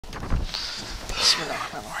بسم الله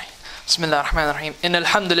الرحمن الرحيم بسم الله الرحمن الرحيم إن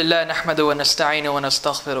الحمد لله نحمده ونستعينه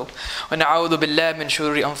ونستغفره ونعوذ بالله من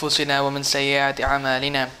شرور أنفسنا ومن سيئات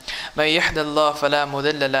أعمالنا من يهد الله فلا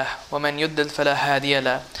مضل له ومن يضلل فلا هادي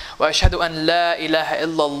له وأشهد أن لا إله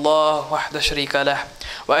إلا الله وحده شريك له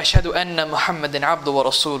وأشهد أن محمدا عبده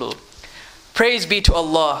ورسوله. Praise be to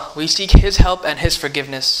Allah. We seek His help and His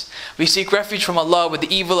forgiveness. We seek refuge from Allah with the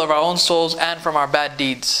evil of our own souls and from our bad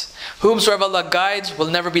deeds. Whomsoever Allah guides will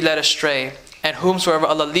never be led astray, and whomsoever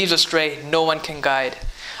Allah leaves astray, no one can guide.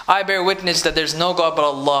 I bear witness that there is no God but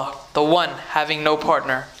Allah, the One, having no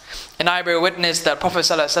partner. And I bear witness that Prophet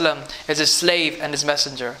ﷺ is His slave and His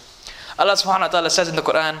messenger. Allah subhanahu wa ta'ala says in the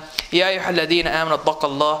Quran, يَا أَيُّهَا الَّذِينَ آمَنُوا اتَّقُوا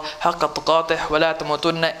اللَّهَ حَقَّ تُقَاتِهِ وَلَا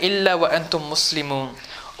تَمُوتُنَّ إِلَّا وَأَنْتُمْ مُسْلِمُونَ.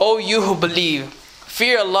 O you who believe,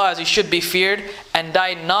 fear Allah as you should be feared, and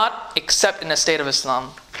die not except in a state of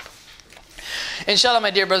Islam. Inshallah, my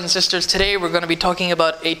dear brothers and sisters, today we're going to be talking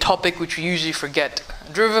about a topic which we usually forget.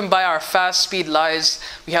 Driven by our fast speed lives,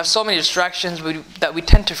 we have so many distractions that we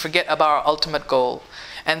tend to forget about our ultimate goal.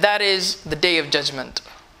 And that is the Day of Judgment.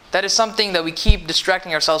 That is something that we keep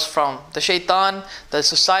distracting ourselves from. The shaitan, the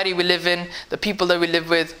society we live in, the people that we live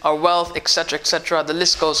with, our wealth, etc., etc., the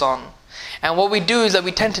list goes on. And what we do is that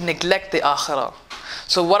we tend to neglect the akhirah.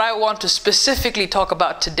 So what I want to specifically talk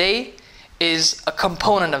about today is a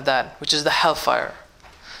component of that, which is the hellfire.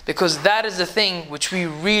 Because that is the thing which we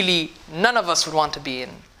really, none of us would want to be in.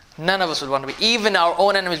 None of us would want to be. Even our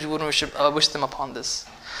own enemies, we wouldn't wish them upon this.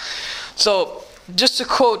 So, just to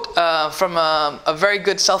quote from a very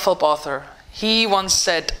good self-help author, he once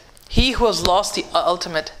said, "He who has lost the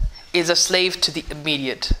ultimate is a slave to the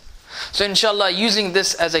immediate." So inshallah, using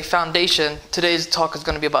this as a foundation, today's talk is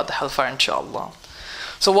going to be about the hellfire, inshallah.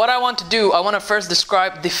 So what I want to do, I want to first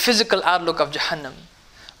describe the physical outlook of Jahannam.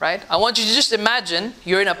 Right? I want you to just imagine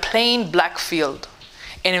you're in a plain black field,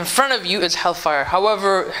 and in front of you is hellfire.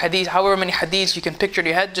 However many hadiths you can picture in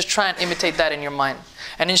your head, just try and imitate that in your mind.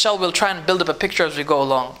 And inshallah, we'll try and build up a picture as we go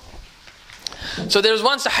along. So there was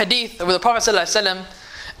once a hadith where the Prophet ﷺ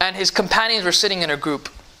and his companions were sitting in a group.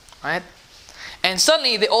 Right? And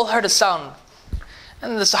suddenly they all heard a sound.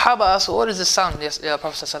 And the Sahaba asked, "What is this sound?" Yes, yeah,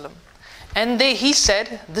 Prophet ﷺ. And he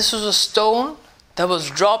said, "This was a stone that was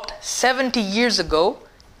dropped 70 years ago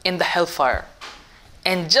in the hellfire.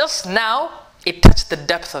 And just now, it touched the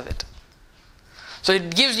depth of it." So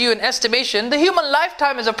it gives you an estimation. The human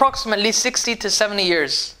lifetime is approximately 60 to 70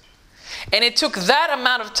 years. And it took that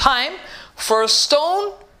amount of time for a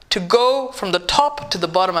stone to go from the top to the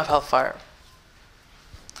bottom of hellfire.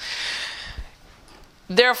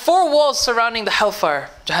 There are 4 walls surrounding the hellfire,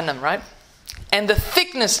 Jahannam, right? And the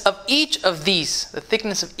thickness of each of these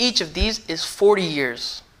is 40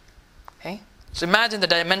 years. Okay? So imagine the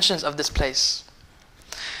dimensions of this place.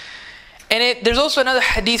 And there's also another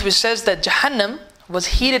hadith which says that Jahannam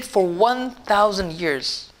was heated for 1,000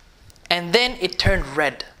 years. And then it turned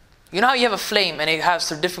red. You know how you have a flame and it has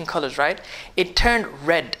different colors, right? It turned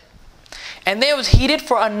red. And then it was heated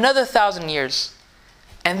for another 1,000 years.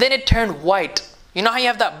 And then it turned white. You know how you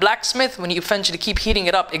have that blacksmith, when you eventually keep heating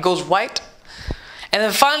it up, it goes white? And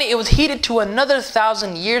then finally it was heated to another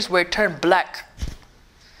 1,000 years where it turned black.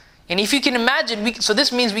 And if you can imagine, so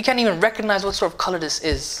this means we can't even recognize what sort of color this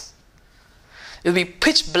is. It'll be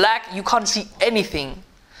pitch black, you can't see anything.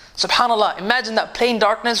 SubhanAllah, imagine that plain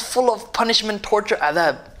darkness full of punishment, torture,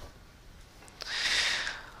 adhab.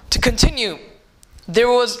 To continue, there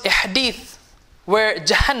was a hadith where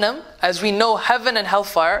Jahannam, as we know, heaven and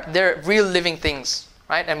hellfire, they're real living things.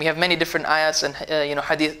 Right? And we have many different ayats and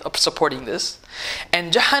hadith supporting this.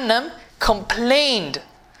 And Jahannam complained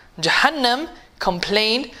to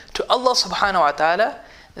Allah subhanahu wa ta'ala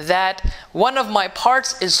that one of my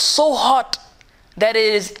parts is so hot that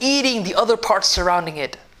it is eating the other parts surrounding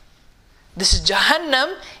it. This is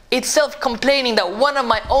Jahannam itself complaining that one of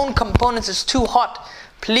my own components is too hot.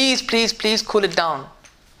 Please, please, please cool it down.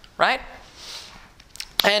 Right?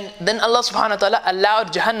 And then Allah subhanahu wa ta'ala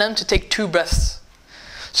allowed Jahannam to take 2 breaths.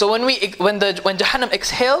 So when Jahannam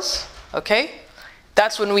exhales, okay,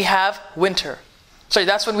 that's when we have winter. Sorry,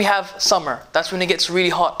 that's when we have summer. That's when it gets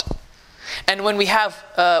really hot. And when when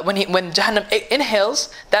Jahannam inhales,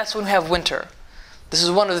 that's when we have winter. This is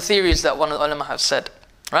one of the theories that one of the ulama have said,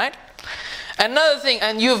 right? Another thing,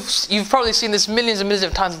 and you've probably seen this millions and millions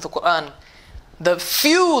of times in the Quran. The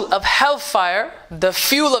fuel of hellfire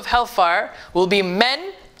will be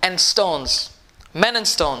men and stones. Men and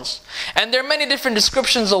stones. And there are many different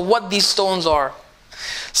descriptions of what these stones are.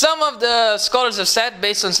 Some of the scholars have said,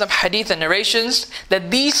 based on some hadith and narrations,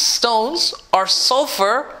 that these stones are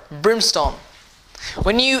sulfur brimstone.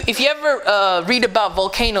 If you ever read about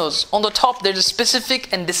volcanoes, on the top there's a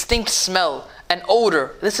specific and distinct smell, an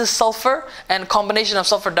odor. This is sulfur and a combination of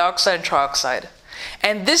sulfur dioxide and trioxide.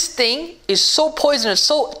 And this thing is so poisonous,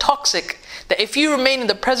 so toxic, that if you remain in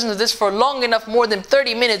the presence of this for long enough, more than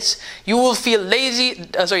 30 minutes, you will feel dizzy,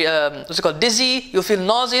 you'll feel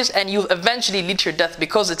nauseous, and you'll eventually lead to your death,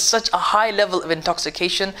 because it's such a high level of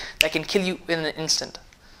intoxication that can kill you in an instant.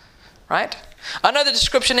 Right? Another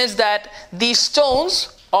description is that these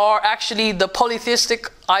stones are actually the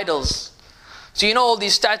polytheistic idols. So you know all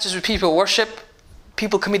these statues which people worship,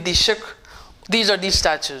 people commit these shirk, these are these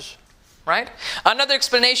statues. Right? Another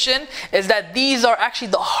explanation is that these are actually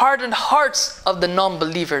the hardened hearts of the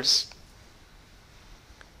non-believers.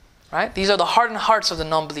 Right? These are the hardened hearts of the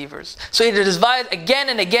non-believers. So it is advised again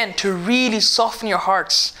and again to really soften your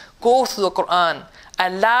hearts. Go through the Quran.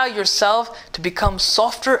 Allow yourself to become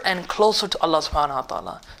softer and closer to Allah subhanahu wa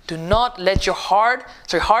ta'ala. Do not let your heart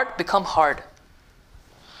become hard.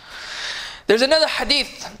 There's another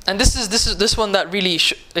hadith, and this one that really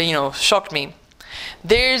shocked me.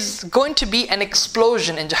 There's going to be an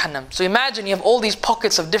explosion in Jahannam. So imagine you have all these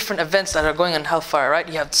pockets of different events that are going on Hellfire, right?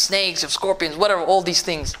 You have snakes, you have scorpions, whatever, all these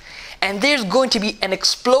things. And there's going to be an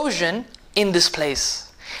explosion in this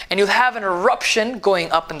place. And you'll have an eruption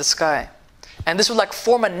going up in the sky. And this will like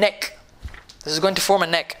form a neck. This is going to form a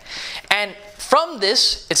neck. And from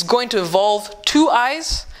this, it's going to evolve 2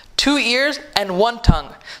 eyes, 2 ears, and 1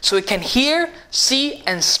 tongue. So it can hear, see,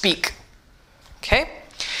 and speak. Okay?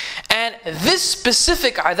 And this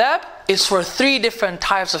specific adab is for 3 different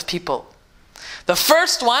types of people. The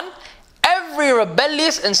first one, every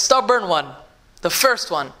rebellious and stubborn one. The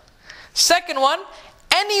first one. Second one,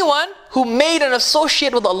 anyone who made an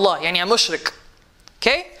associate with Allah, yani a mushrik.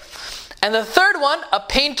 Okay? And the third one, a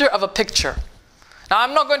painter of a picture. Now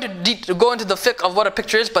I'm not going to go into the fiqh of what a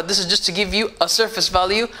picture is, but this is just to give you a surface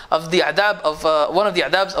value of the adab of one of the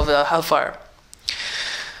adabs of the Hellfire.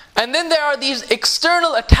 And then there are these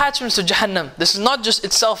external attachments to Jahannam. This is not just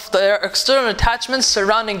itself, there are external attachments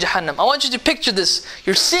surrounding Jahannam. I want you to picture this.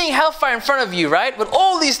 You're seeing Hellfire in front of you, right? With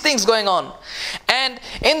all these things going on. And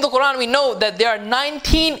in the Quran we know that there are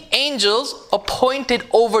 19 angels appointed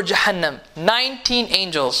over Jahannam. 19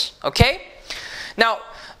 angels, okay? Now,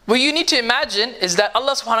 what you need to imagine is that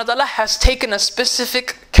Allah subhanahu wa ta'ala has taken a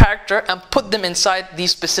specific character and put them inside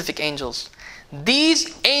these specific angels.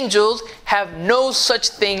 These angels have no such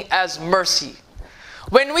thing as mercy.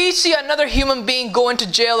 When we see another human being go into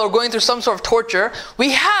jail or going through some sort of torture,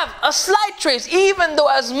 we have a slight trace, even though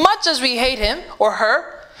as much as we hate him or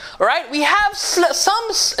her, right? We have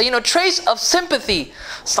some trace of sympathy.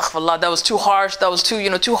 Astaghfirullah, that was too harsh, that was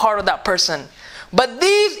too hard on that person. But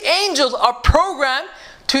these angels are programmed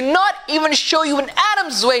to not even show you an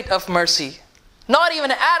atom's weight of mercy. Not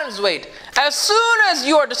even an atom's weight. As soon as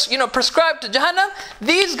you are prescribed to Jahannam,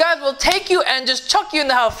 these guys will take you and just chuck you in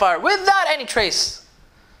the Hellfire without any trace.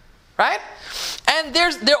 Right? And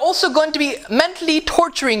they're also going to be mentally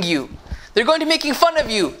torturing you. They're going to be making fun of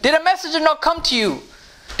you. Did a messenger not come to you?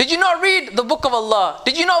 Did you not read the book of Allah?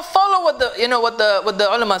 Did you not follow what the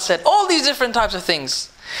ulama said? All these different types of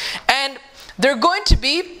things. And they're going to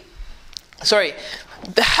be,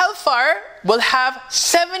 the Hellfire will have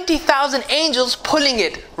 70,000 angels pulling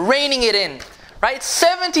it, raining it in. Right?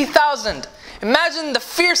 70,000. Imagine the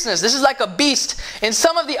fierceness. This is like a beast. In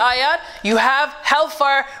some of the ayat, you have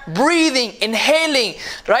Hellfire breathing, inhaling,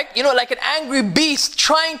 right? Like an angry beast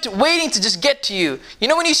waiting to just get to you.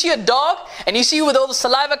 When you see a dog and you see with all the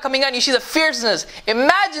saliva coming out, you see the fierceness.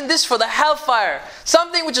 Imagine this for the Hellfire.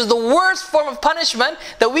 Something which is the worst form of punishment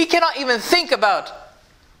that we cannot even think about.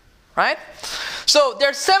 Right? So there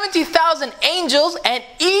are 70,000 angels, and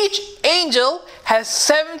each angel has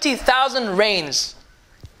 70,000 reins.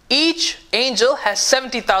 Each angel has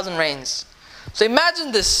 70,000 reins. So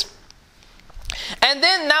imagine this. And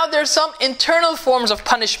then now there's some internal forms of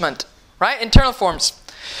punishment. Right? Internal forms.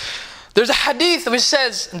 There's a hadith which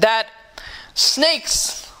says that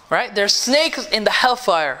snakes, right? There's snakes in the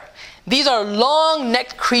Hellfire. These are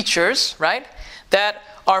long-necked creatures, right? That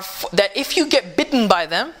if you get bitten by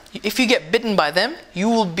them, you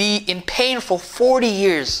will be in pain for 40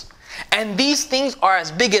 years. And these things are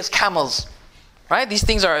as big as camels. Right? These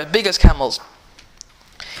things are as big as camels.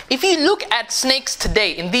 if you look at snakes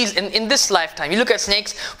today, in this lifetime, you look at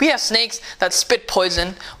snakes, we have snakes that spit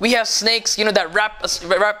poison, we have snakes, that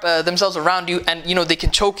wrap themselves around you and, they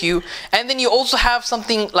can choke you. And then you also have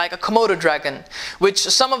something like a Komodo dragon, which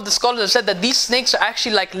some of the scholars have said that these snakes are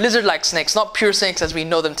actually like lizard-like snakes, not pure snakes as we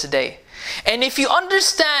know them today. And if you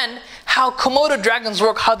understand how Komodo dragons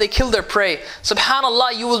work, how they kill their prey,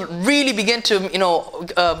 subhanallah, you will really begin to,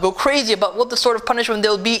 go crazy about what the sort of punishment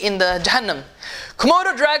there will be in the Jahannam.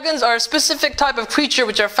 Komodo dragons are a specific type of creature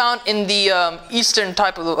which are found in the eastern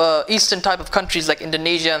type of countries like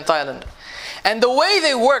Indonesia and Thailand. And the way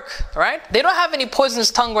they work, right? They don't have any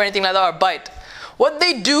poisonous tongue or anything like that, or bite. What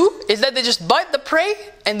they do is that they just bite the prey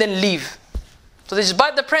and then leave. So they just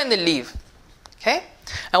bite the prey and then leave. Okay?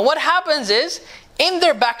 And what happens is, in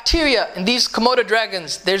their bacteria, in these Komodo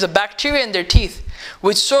dragons, there's a bacteria in their teeth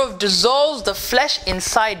which sort of dissolves the flesh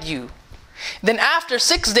inside you. Then after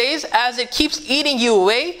 6 days, as it keeps eating you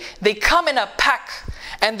away, they come in a pack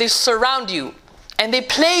and they surround you and they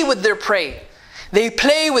play with their prey. They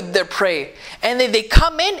play with their prey and then they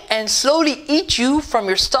come in and slowly eat you from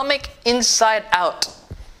your stomach inside out.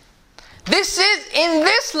 This is in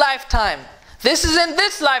this lifetime. This is in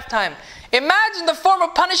this lifetime. Imagine the form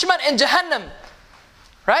of punishment in Jahannam.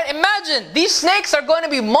 Right? Imagine, these snakes are going to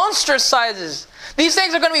be monstrous sizes. These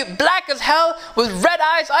snakes are going to be black as hell with red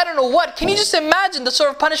eyes, I don't know what. Can you just imagine the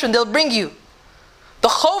sort of punishment they'll bring you? The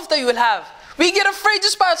khawf that you will have. We get afraid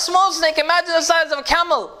just by a small snake. Imagine the size of a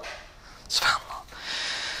camel. SubhanAllah.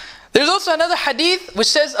 There's also another hadith which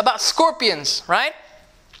says about scorpions, right?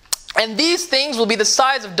 And these things will be the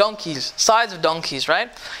size of donkeys, right?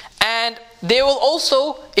 And they will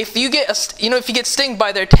also, if you get stung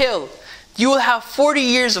by their tail, you will have 40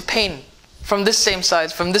 years of pain from this same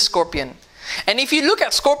size, from this scorpion. And if you look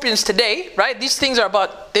at scorpions today, right, these things are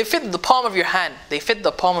they fit the palm of your hand. They fit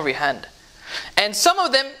the palm of your hand. And some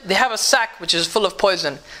of them, they have a sac which is full of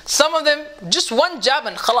poison. Some of them, just one jab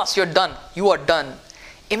and khalas, you're done. You are done.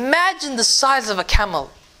 Imagine the size of a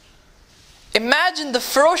camel. Imagine the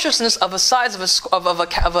ferociousness of the size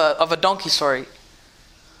of a donkey, sorry.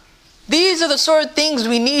 These are the sort of things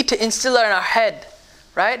we need to instill in our head,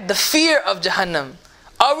 right? The fear of Jahannam.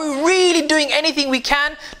 Are we really doing anything we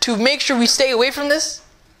can to make sure we stay away from this?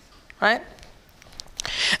 Right?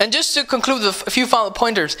 And just to conclude with a few final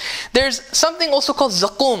pointers, there's something also called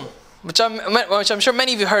zaqum, which I'm sure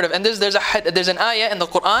many of you heard of. And there's an ayah in the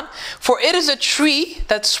Quran. For it is a tree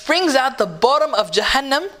that springs out the bottom of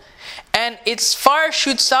Jahannam, and its fire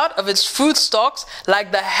shoots out of its fruit stalks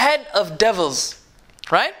like the head of devils.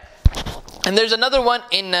 Right? And there's another one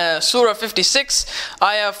in Surah 56,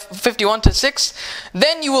 ayah 51 to 6.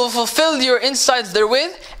 Then you will fulfill your insides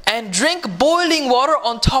therewith and drink boiling water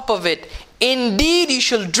on top of it. Indeed, you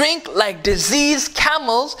shall drink like diseased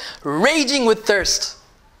camels raging with thirst.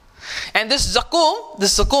 And this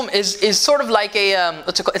zaqum is sort of like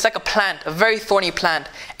it's like a plant, a very thorny plant.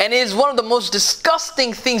 And it is one of the most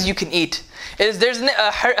disgusting things you can eat. There's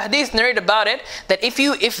a hadith narrated about it, that if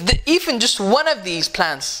even just one of these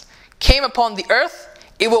plants came upon the earth,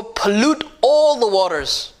 it will pollute all the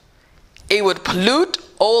waters. It would pollute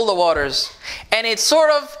all the waters. And it's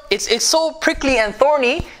so prickly and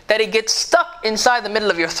thorny that it gets stuck inside the middle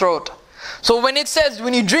of your throat. So when it says,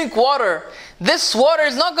 when you drink water, this water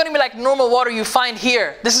is not going to be like normal water you find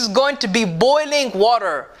here. This is going to be boiling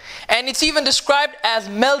water. And it's even described as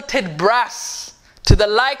melted brass, to the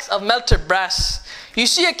likes of melted brass. You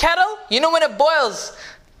see a kettle, when it boils,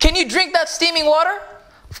 can you drink that steaming water?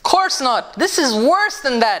 Of course not. This is worse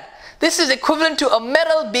than that. This is equivalent to a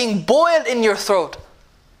metal being boiled in your throat.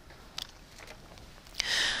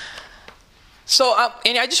 So,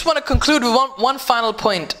 and I just want to conclude with one final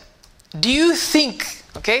point. Do you think,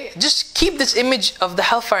 okay, just keep this image of the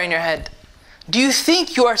hellfire in your head. Do you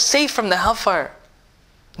think you are safe from the hellfire?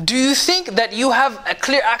 Do you think that you have a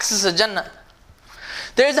clear access to Jannah?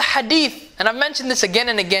 There is a hadith, and I've mentioned this again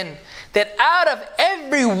and again, that out of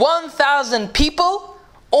every 1,000 people,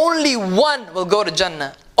 only one will go to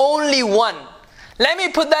Jannah. Only one. Let me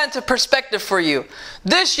put that into perspective for you.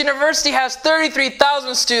 This university has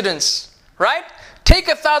 33,000 students, right? Take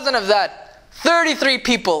 1,000 of that. 33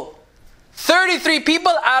 people. 33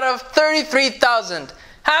 people out of 33,000.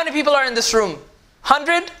 How many people are in this room?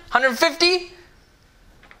 100? 150?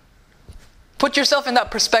 Put yourself in that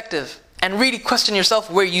perspective and really question yourself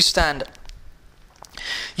where you stand.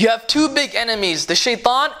 You have two big enemies, the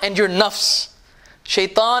shaitan and your nafs.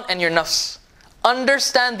 Shaitan and your nafs.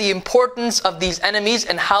 Understand the importance of these enemies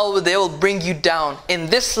and how they will bring you down in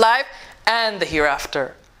this life and the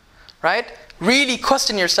hereafter. Right? Really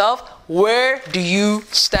question yourself, where do you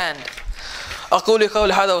stand? أقول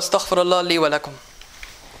قولي هذا واستغفر الله لي ولكم.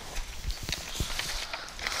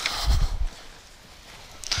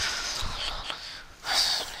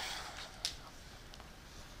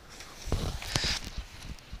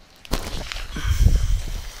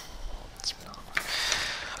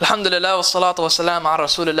 Alhamdulillah wa salatu wa salam ala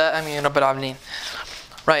rasulillah ameen rabbil alameen.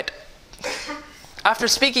 Right. After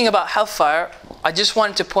speaking about hellfire, I just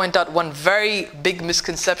wanted to point out one very big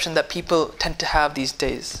misconception that people tend to have these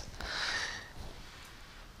days.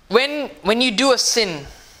 When you do a sin,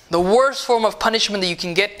 the worst form of punishment that you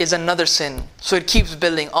can get is another sin. So it keeps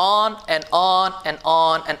building on and on and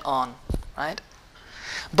on and on. Right?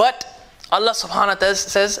 But Allah subhanahu wa ta'ala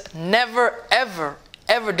says, never ever,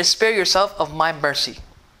 ever despair yourself of my mercy.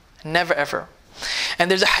 Never ever.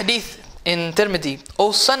 And there's a hadith in Tirmidhi.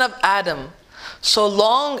 O son of Adam, so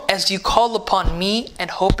long as you call upon me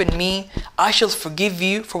and hope in me, I shall forgive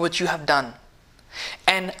you for what you have done.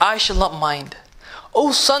 And I shall not mind.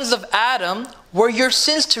 O sons of Adam, were your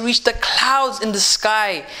sins to reach the clouds in the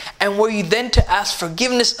sky, and were you then to ask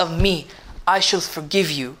forgiveness of me, I shall forgive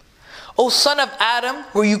you. O son of Adam,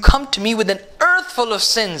 were you come to me with an earth full of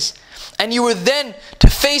sins, and you were then to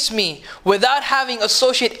face me without having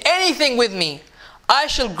associated anything with me, I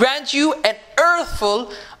shall grant you an earth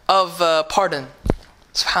full of pardon.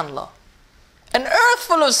 Subhanallah. An earth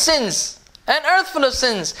full of sins. An earth full of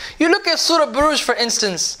sins. You look at Surah Buruj, for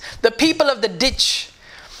instance. The people of the ditch.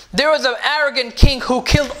 There was an arrogant king who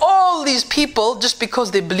killed all these people just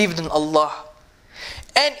because they believed in Allah.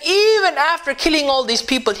 And even after killing all these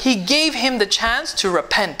people, He gave him the chance to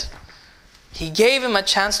repent. He gave him a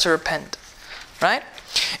chance to repent. Right?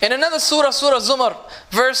 In another surah, Surah Zumar,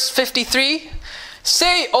 verse 53,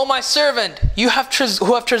 say, O my servant, who have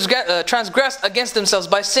transgressed against themselves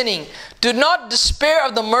by sinning, do not despair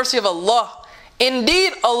of the mercy of Allah.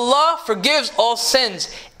 Indeed, Allah forgives all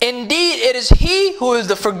sins. Indeed, it is He who is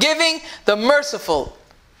the forgiving, the merciful.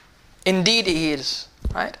 Indeed, He is.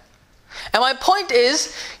 Right? And my point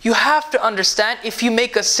is, you have to understand, if you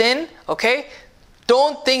make a sin, okay,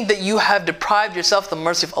 don't think that you have deprived yourself of the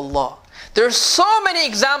mercy of Allah. There are so many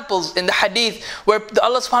examples in the hadith where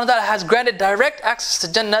Allah subhanahu wa ta'ala has granted direct access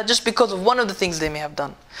to Jannah just because of one of the things they may have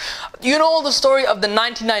done. You know the story of the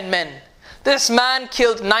 99 men. This man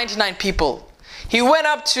killed 99 people. He went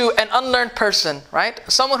up to an unlearned person, right?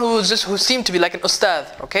 Someone who seemed to be like an ustad,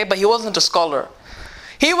 okay? But he wasn't a scholar.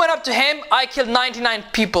 He went up to him, I killed 99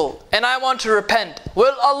 people and I want to repent.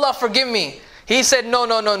 Will Allah forgive me? He said, no,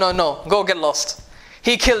 go get lost.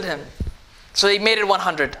 He killed him. So he made it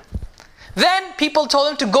 100. Then people told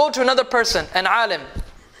him to go to another person, an alim.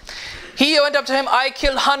 He went up to him, I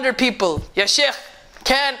killed 100 people. Ya Sheikh,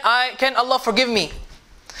 can Allah forgive me?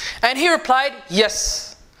 And he replied,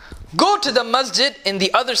 yes. Go to the masjid in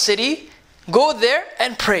the other city, go there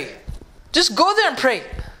and pray. Just go there and pray.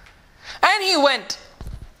 And he went.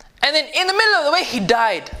 And then in the middle of the way, he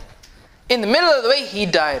died. In the middle of the way, he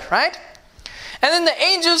died, right? And then the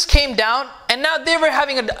angels came down, and now they were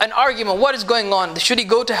having an argument. What is going on? Should he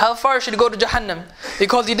go to Hellfire or should he go to Jahannam?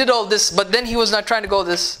 Because he did all this, but then he was not trying to go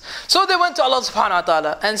this. So they went to Allah subhanahu wa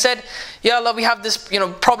ta'ala and said, Ya Allah, we have this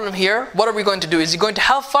problem here. What are we going to do? Is he going to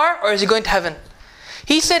Hellfire or is he going to heaven?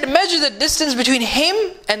 He said, measure the distance between him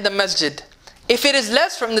and the masjid. If it is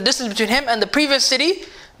less from the distance between him and the previous city,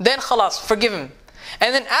 then khalas, forgive him.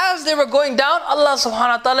 And then as they were going down, Allah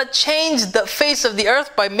subhanahu wa ta'ala changed the face of the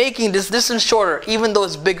earth by making this distance shorter, even though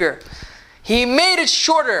it's bigger. He made it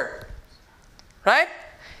shorter. Right?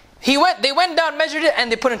 They went down, measured it,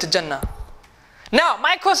 and they put it into Jannah. Now,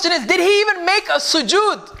 my question is, did he even make a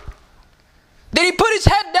sujood? Did he put his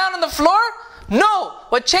head down on the floor? No.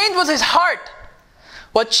 What changed was his heart.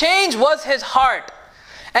 What changed was his heart.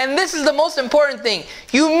 And this is the most important thing.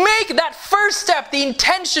 You make that first step, the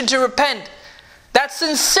intention to repent. That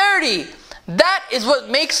sincerity, that is what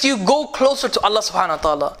makes you go closer to Allah subhanahu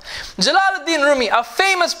wa ta'ala. Jalaluddin Rumi, a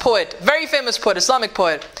famous poet, very famous poet, Islamic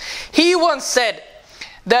poet, he once said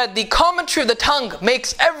that the commentary of the tongue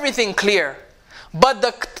makes everything clear, but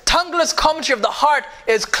the tongueless commentary of the heart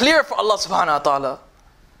is clear for Allah subhanahu wa ta'ala.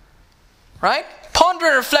 Right? Ponder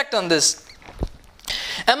and reflect on this.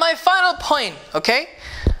 And my final point, okay?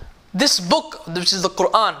 This book, which is the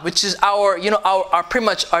Quran, which is our pretty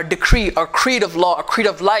much our decree, our creed of law, our creed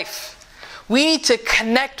of life. We need to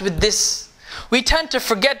connect with this. We tend to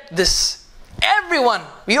forget this. Everyone,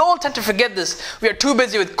 we all tend to forget this. We are too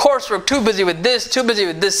busy with coursework, too busy with this, too busy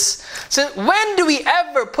with this. So when do we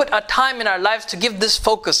ever put a time in our lives to give this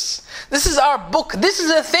focus? This is our book. This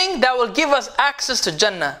is a thing that will give us access to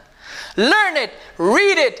Jannah. Learn it,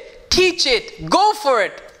 read it, teach it, go for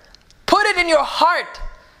it. Put it in your heart.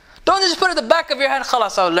 Don't just put it at the back of your head,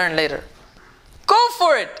 khalas, I'll learn later. Go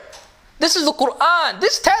for it. This is the Quran.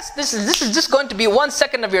 This test, this is just going to be 1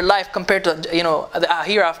 second of your life compared to, the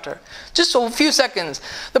hereafter. Just a few seconds.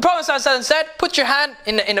 The Prophet ﷺ said, put your hand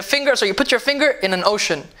in a finger, so you put your finger in an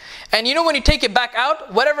ocean. And when you take it back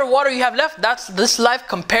out, whatever water you have left, that's this life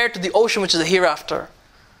compared to the ocean, which is the hereafter.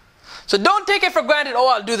 So don't take it for granted, oh,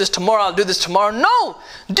 I'll do this tomorrow, I'll do this tomorrow. No,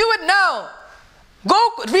 do it now.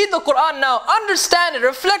 Go read the Quran now. Understand it,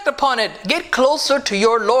 reflect upon it. Get closer to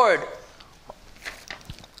your Lord.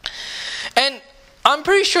 And I'm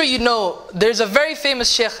pretty sure there's a very famous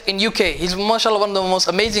sheikh in UK. He's, mashallah, one of the most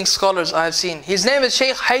amazing scholars I have seen. His name is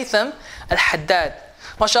Sheikh Haytham al-Haddad.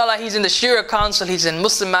 Mashallah, he's in the Sharia Council, he's in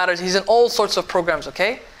Muslim Matters, he's in all sorts of programs,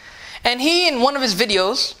 okay? And he in one of his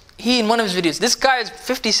videos, this guy is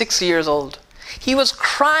 56 years old. He was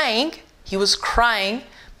crying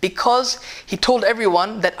because he told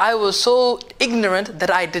everyone that I was so ignorant that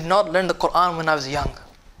I did not learn the Quran when I was young.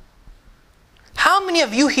 How many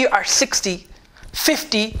of you here are 60,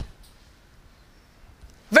 50?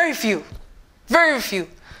 Very few. Very few.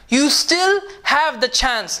 You still have the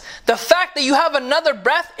chance. The fact that you have another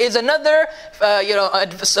breath is another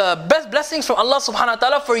blessings from Allah subhanahu wa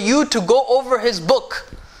ta'ala for you to go over His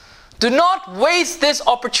book. Do not waste this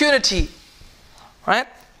opportunity. Right?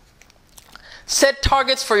 Set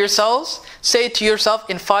targets for yourselves. Say to yourself,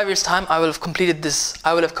 in 5 years' time, I will have completed this.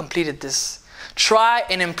 I will have completed this. Try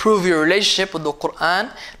and improve your relationship with the Quran.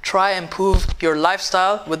 Try and improve your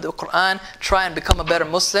lifestyle with the Quran. Try and become a better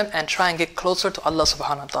Muslim. And try and get closer to Allah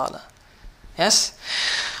subhanahu wa ta'ala. Yes?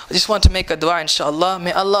 I just want to make a dua, inshallah.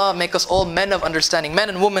 May Allah make us all men of understanding, men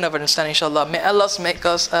and women of understanding, inshallah. May Allah make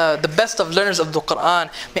us the best of learners of the Quran.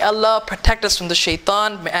 May Allah protect us from the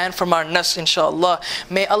shaitan and from our nafs, inshallah.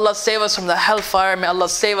 May Allah save us from the hellfire. May Allah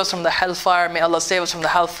save us from the hellfire. May Allah save us from the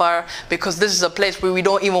hellfire. Because this is a place where we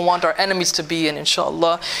don't even want our enemies to be in,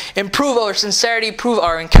 inshallah. Improve our sincerity, improve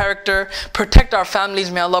our character, protect our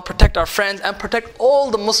families. May Allah protect our friends and protect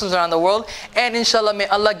all the Muslims around the world. And inshallah, may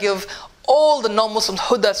Allah give all the non-Muslims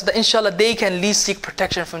huda, so that inshallah they can at least seek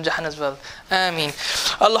protection from Jahannam as well. Ameen.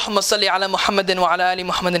 Allahumma salli ala Muhammadin wa ala ali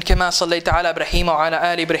Muhammadin kama sallaita ala Ibrahim wa ala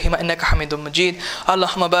ali Ibrahim innaka Hamidum Majid.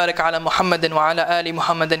 Allahumma barik ala Muhammadin wa ala ali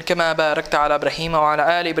Muhammadin kama barakta ala Ibrahim wa ala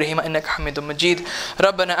ali Ibrahim innaka Hamidum Majid.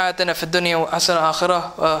 Rabbana atina fid dunya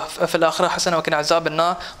hasanatan wa fil akhirati hasanatan wa qina azaban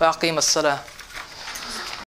nar wa aqim as-salah.